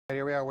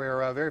Here we are.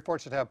 We're very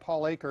fortunate to have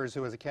Paul Akers,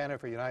 who is a candidate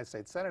for United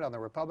States Senate on the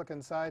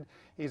Republican side.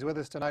 He's with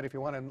us tonight. If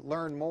you want to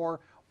learn more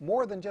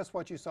than just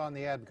what you saw in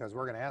the ad, because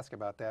we're going to ask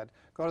about that,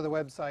 go to the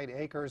website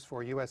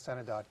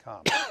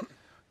akersforussenate.com.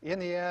 In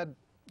the ad,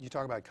 you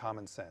talk about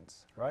common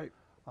sense. Right.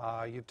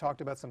 You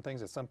talked about some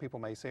things that some people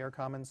may say are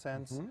common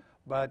sense,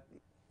 but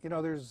you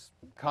know, there's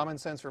common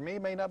sense for me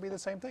may not be the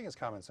same thing as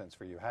common sense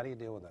for you. How do you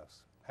deal with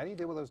those? How do you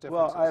deal with those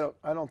differences? Well,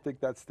 I don't think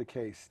that's the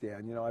case,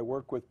 Stan. You know, I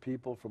work with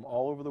people from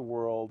all over the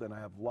world, and I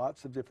have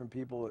lots of different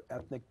people with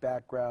ethnic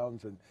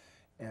backgrounds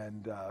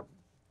and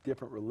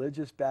different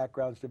religious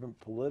backgrounds, different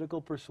political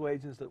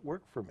persuasions that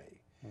work for me.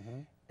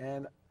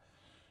 And,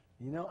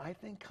 you know, I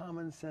think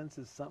common sense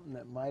is something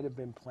that might have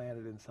been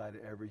planted inside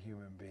of every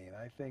human being.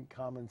 I think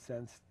common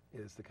sense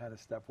is the kind of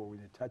stuff where when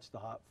you touch the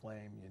hot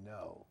flame, you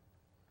know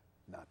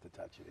not to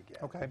touch it again.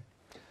 Okay.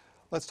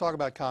 Let's talk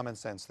about common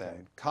sense then.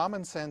 Okay.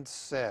 Common sense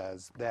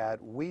says that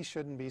we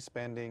shouldn't be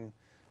spending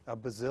 $1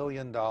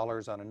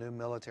 bazillion on a new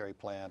military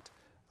plant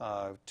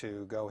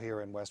to go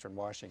here in Western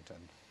Washington.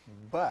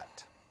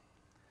 But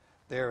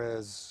there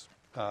is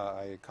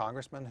a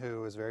congressman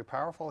who is very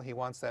powerful. He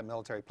wants that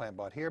military plant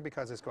bought here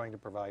because it's going to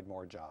provide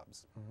more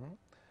jobs.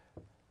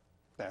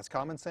 That's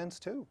common sense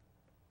too.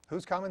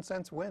 Whose common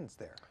sense wins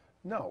there?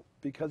 No,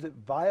 because it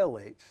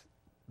violates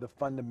the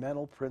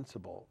fundamental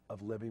principle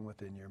of living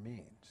within your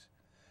means.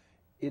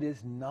 It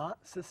is not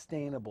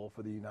sustainable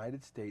for the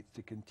United States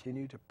to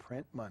continue to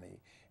print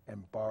money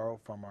and borrow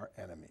from our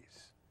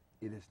enemies.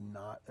 It is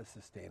not a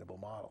sustainable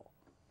model.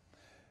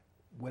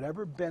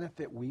 Whatever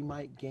benefit we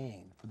might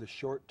gain for the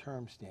short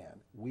term, Stan,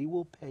 we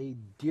will pay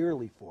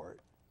dearly for it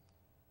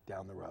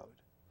down the road.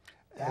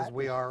 As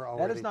we are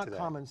already That is not today.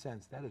 common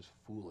sense. That is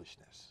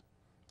foolishness.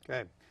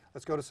 Okay,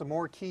 let's go to some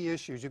more key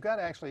issues. You've got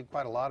actually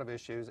quite a lot of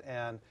issues,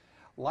 and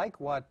like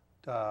what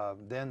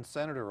then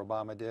Senator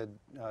Obama did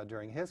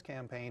during his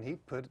campaign, he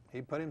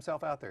put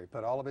himself out there. He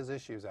put all of his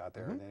issues out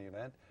there in any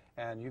event,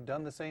 and you've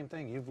done the same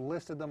thing. You've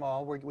listed them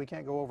all. We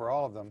can't go over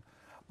all of them.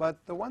 But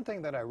the one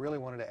thing that I really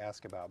wanted to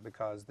ask about,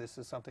 because this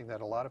is something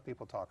that a lot of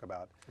people talk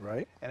about,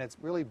 right? And it's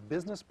really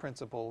business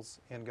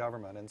principles in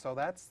government, and so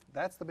that's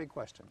the big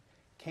question.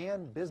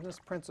 Can business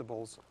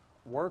principles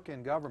work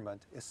in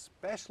government,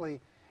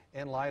 especially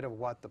in light of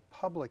what the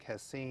public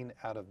has seen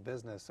out of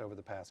business over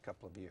the past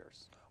couple of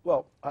years?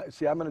 Well,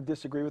 see, I'm going to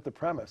disagree with the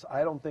premise.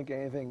 I don't think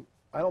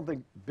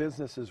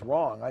business is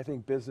wrong. I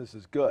think business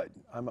is good.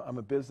 I'm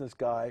a business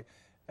guy,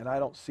 and I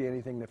don't see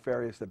anything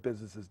nefarious that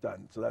business has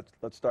done. So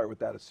let's start with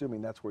that,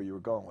 assuming that's where you were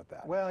going with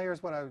that. Well,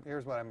 here's what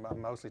I'm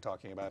mostly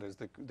talking about is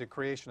the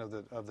creation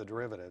of the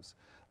derivatives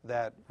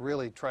that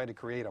really try to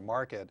create a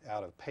market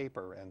out of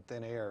paper and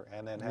thin air,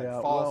 and then had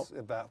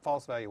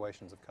false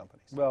valuations of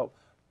companies. Well,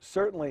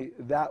 certainly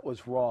that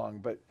was wrong,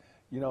 but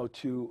you know,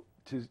 to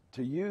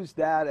use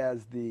that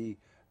as the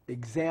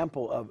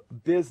example of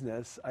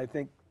business, I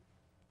think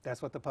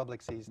that's what the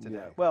public sees today.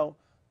 Yeah, well,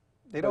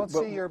 they don't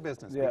see your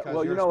business. Yeah, because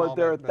well, you're you know what?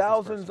 There are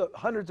thousands,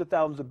 hundreds of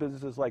thousands of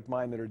businesses like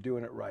mine that are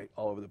doing it right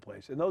all over the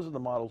place, and those are the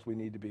models we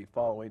need to be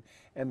following.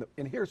 And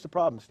here's the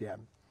problem,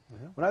 Stan.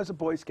 When I was a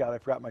Boy Scout, I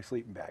forgot my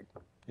sleeping bag.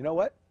 You know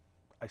what?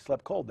 I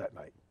slept cold that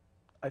night.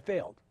 I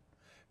failed.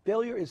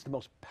 Failure is the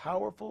most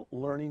powerful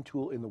learning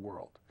tool in the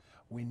world.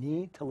 We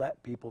need to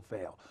let people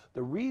fail.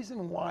 The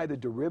reason why the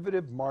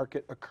derivative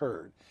market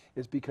occurred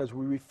is because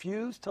we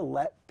refuse to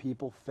let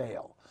people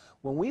fail.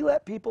 When we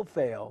let people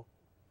fail,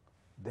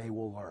 they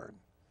will learn.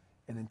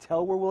 And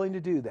until we're willing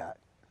to do that,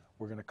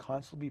 we're going to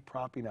constantly be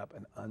propping up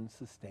an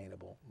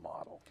unsustainable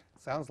model.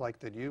 Sounds like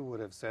that you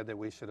would have said that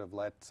we should have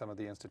let some of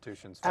the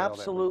institutions fail.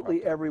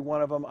 Absolutely, every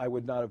one of them. I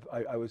would not have.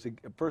 I was,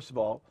 first of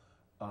all,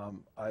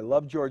 I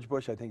love George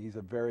Bush. I think he's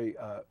a very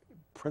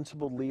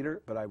principled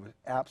leader, but I was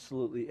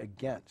absolutely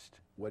against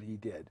what he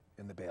did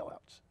in the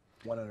bailouts,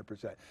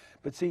 100%.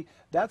 But see,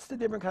 that's the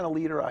different kind of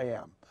leader I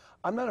am.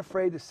 I'm not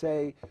afraid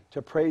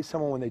to praise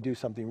someone when they do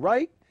something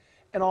right,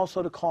 and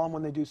also to call them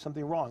when they do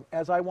something wrong,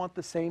 as I want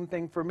the same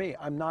thing for me.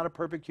 I'm not a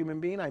perfect human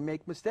being. I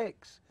make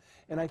mistakes.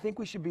 And I think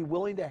we should be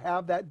willing to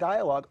have that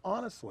dialogue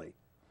honestly.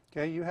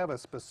 Okay, you have a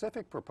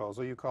specific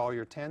proposal you call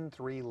your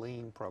 10-3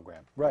 lean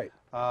program. Right.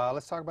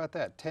 Let's talk about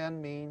that.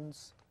 10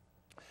 means?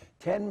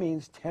 10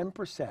 means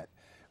 10%.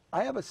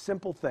 I have a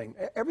simple thing.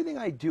 Everything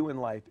I do in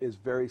life is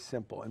very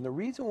simple. And the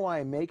reason why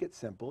I make it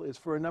simple is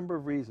for a number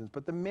of reasons.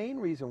 But the main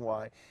reason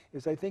why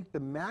is I think the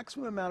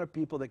maximum amount of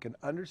people that can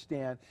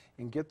understand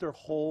and get their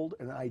hold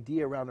and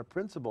idea around a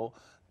principle,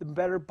 the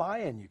better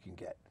buy-in you can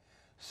get.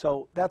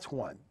 So that's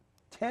one.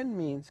 10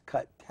 means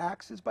cut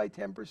taxes by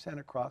 10%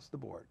 across the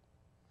board.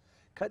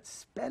 Cut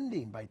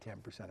spending by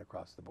 10%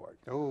 across the board.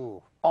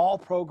 Ooh. All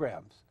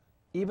programs,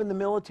 even the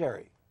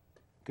military.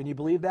 Can you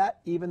believe that?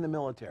 Even the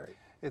military.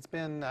 It's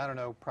been, I don't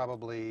know,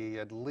 probably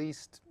at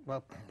least,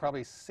 well,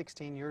 probably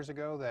 16 years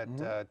ago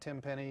that Tim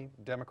Penny,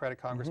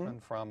 Democratic congressman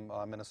from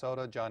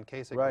Minnesota, John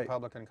Kasich,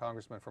 Republican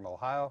congressman from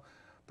Ohio,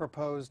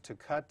 proposed to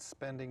cut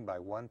spending by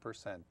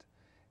 1%,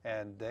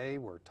 and they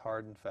were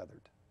tarred and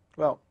feathered.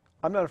 Well,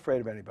 I'm not afraid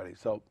of anybody,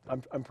 so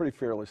I'm pretty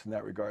fearless in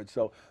that regard.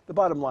 So the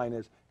bottom line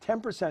is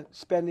 10%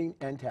 spending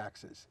and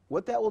taxes.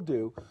 What that will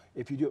do,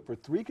 if you do it for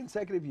 3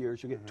 consecutive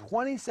years, you'll get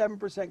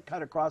 27%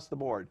 cut across the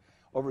board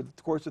over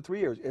the course of 3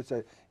 years.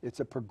 It's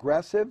a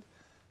progressive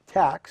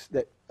tax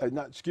that,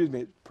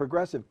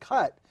 progressive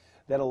cut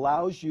that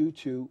allows you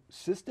to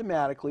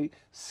systematically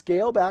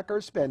scale back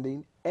our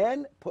spending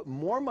and put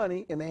more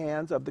money in the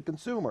hands of the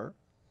consumer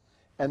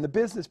and the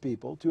business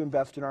people to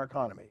invest in our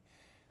economy.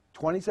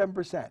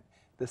 27%.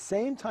 The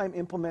same time,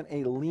 implement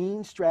a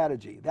lean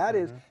strategy. That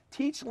is,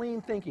 teach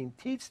lean thinking.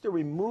 Teach the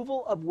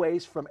removal of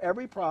waste from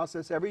every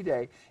process every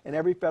day in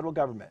every federal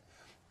government.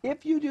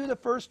 If you do the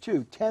first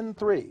two,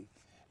 10-3,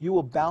 you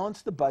will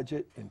balance the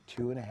budget in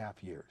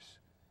 2.5 years.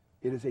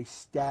 It is a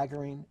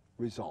staggering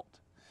result.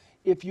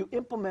 If you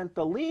implement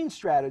the lean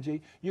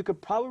strategy, you could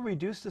probably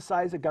reduce the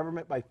size of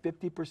government by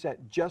 50%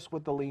 just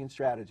with the lean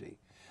strategy.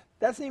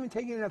 That's not even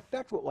taking into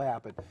effect what will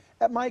happen.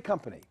 At my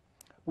company,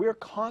 we are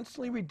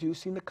constantly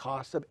reducing the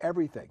cost of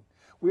everything.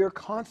 We are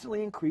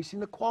constantly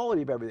increasing the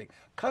quality of everything.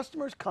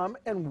 Customers come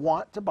and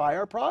want to buy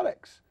our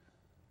products.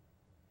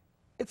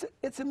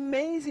 It's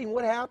amazing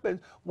what happens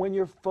when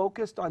you're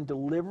focused on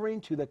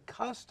delivering to the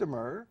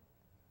customer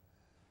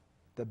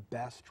the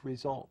best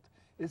result.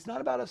 It's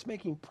not about us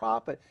making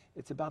profit,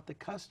 it's about the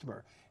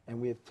customer. And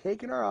we have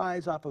taken our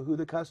eyes off of who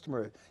the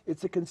customer is.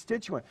 It's a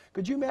constituent.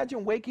 Could you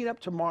imagine waking up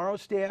tomorrow,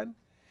 Stan,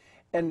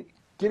 and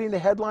getting the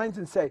headlines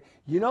and say,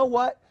 you know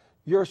what?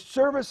 Your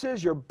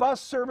services, your bus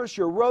service,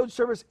 your road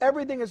service,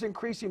 everything is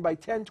increasing by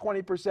 10,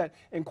 20%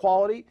 in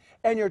quality,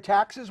 and your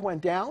taxes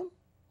went down?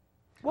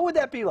 What would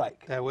that be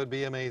like? That would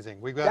be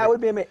amazing. That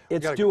would be amazing.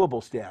 It's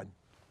doable, Stan.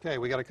 Okay,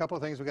 we got a couple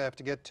of things we have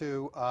to get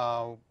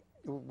to.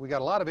 We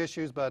got a lot of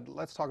issues, but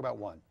let's talk about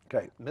one.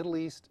 Okay. Middle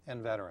East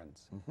and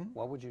veterans.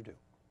 What would you do?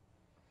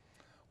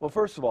 Well,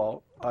 first of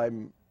all,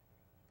 I'm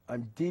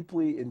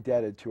deeply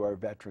indebted to our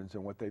veterans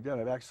and what they've done.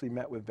 I've actually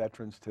met with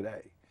veterans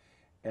today.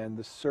 And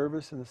the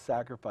service and the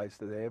sacrifice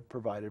that they have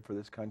provided for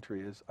this country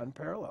is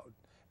unparalleled.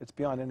 It's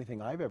beyond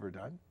anything I've ever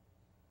done.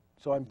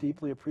 So I'm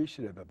deeply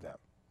appreciative of them.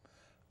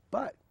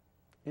 But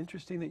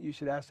interesting that you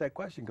should ask that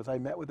question, because I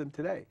met with them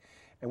today.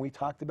 And we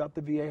talked about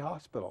the VA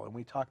hospital, and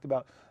we talked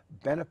about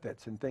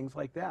benefits and things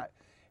like that.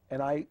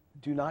 And I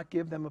do not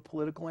give them a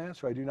political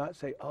answer. I do not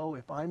say, oh,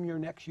 if I'm your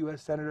next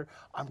U.S. Senator,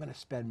 I'm going to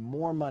spend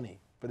more money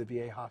for the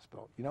VA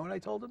hospital. You know what I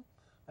told them?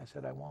 I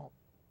said, I won't.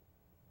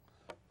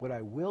 What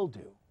I will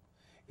do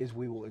is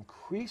we will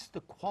increase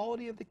the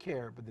quality of the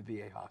care of the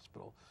VA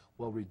hospital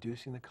while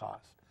reducing the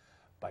cost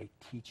by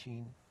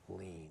teaching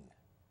lean.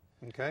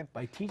 Okay.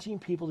 By teaching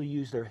people to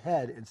use their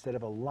head instead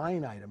of a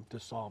line item to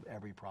solve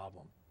every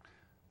problem.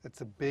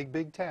 It's a big,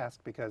 big task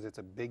because it's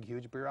a big,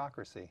 huge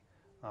bureaucracy.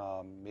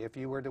 If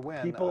you were to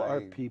win, people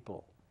are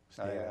people.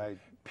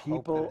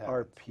 People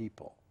are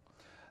people.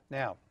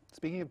 Now,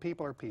 speaking of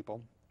people are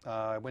people,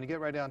 when you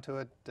get right down to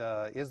it,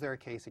 is there a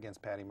case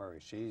against Patty Murray?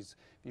 If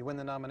you win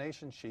the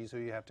nomination, she's who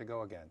you have to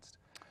go against.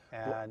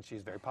 And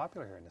she's very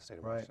popular here in the state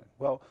of Washington.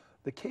 Well,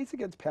 the case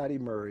against Patty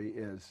Murray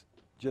is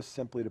just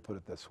simply to put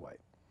it this way.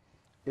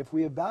 If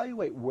we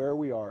evaluate where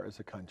we are as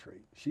a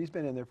country, she's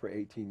been in there for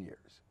 18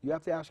 years. You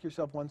have to ask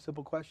yourself one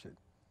simple question.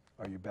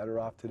 Are you better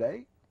off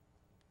today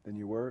than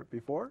you were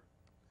before?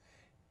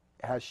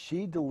 Has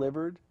she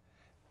delivered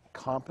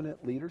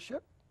competent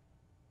leadership?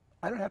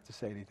 I don't have to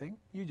say anything.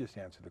 You just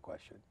answer the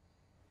question.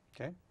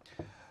 Okay.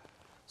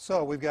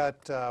 So we've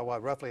got,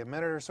 roughly a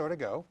minute or so to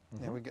go.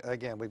 And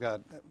we've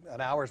got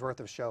an hour's worth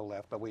of show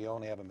left, but we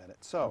only have a minute.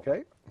 So,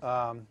 okay.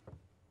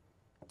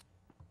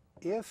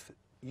 If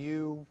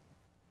you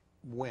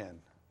win,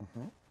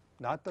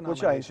 not the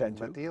Which I nomination, intend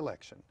to. but the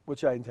election,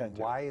 Which I intend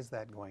to. why is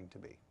that going to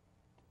be?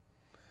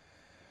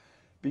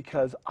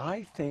 Because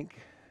I think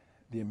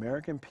the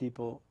American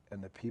people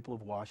and the people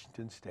of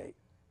Washington State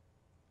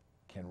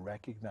can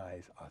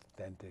recognize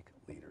authentic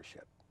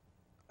leadership.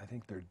 I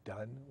think they're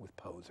done with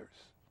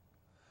posers.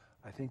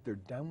 I think they're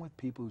done with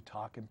people who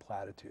talk in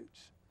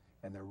platitudes,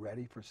 and they're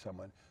ready for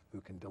someone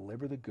who can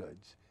deliver the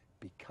goods,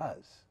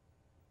 because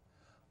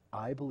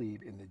I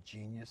believe in the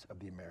genius of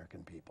the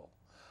American people.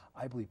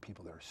 I believe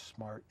people that are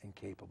smart and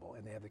capable,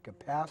 and they have the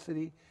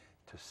capacity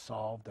to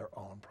solve their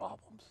own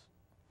problems.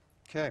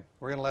 Okay,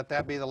 we're going to let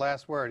that be the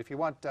last word. If you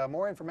want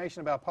more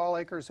information about Paul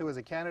Akers, who is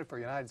a candidate for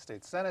United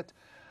States Senate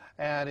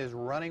and is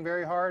running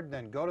very hard,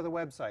 then go to the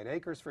website,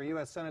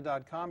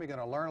 akersforussenate.com. You're going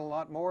to learn a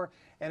lot more.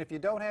 And if you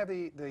don't have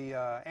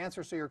the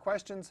answers to your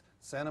questions,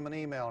 send him an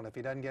email. And if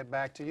he doesn't get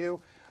back to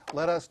you,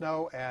 let us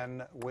know,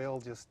 and we'll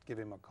just give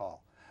him a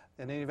call.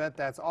 In any event,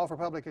 that's all for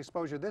Public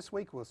Exposure this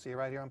week. We'll see you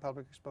right here on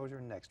Public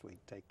Exposure next week.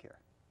 Take care.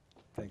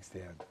 Thanks,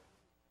 Dan.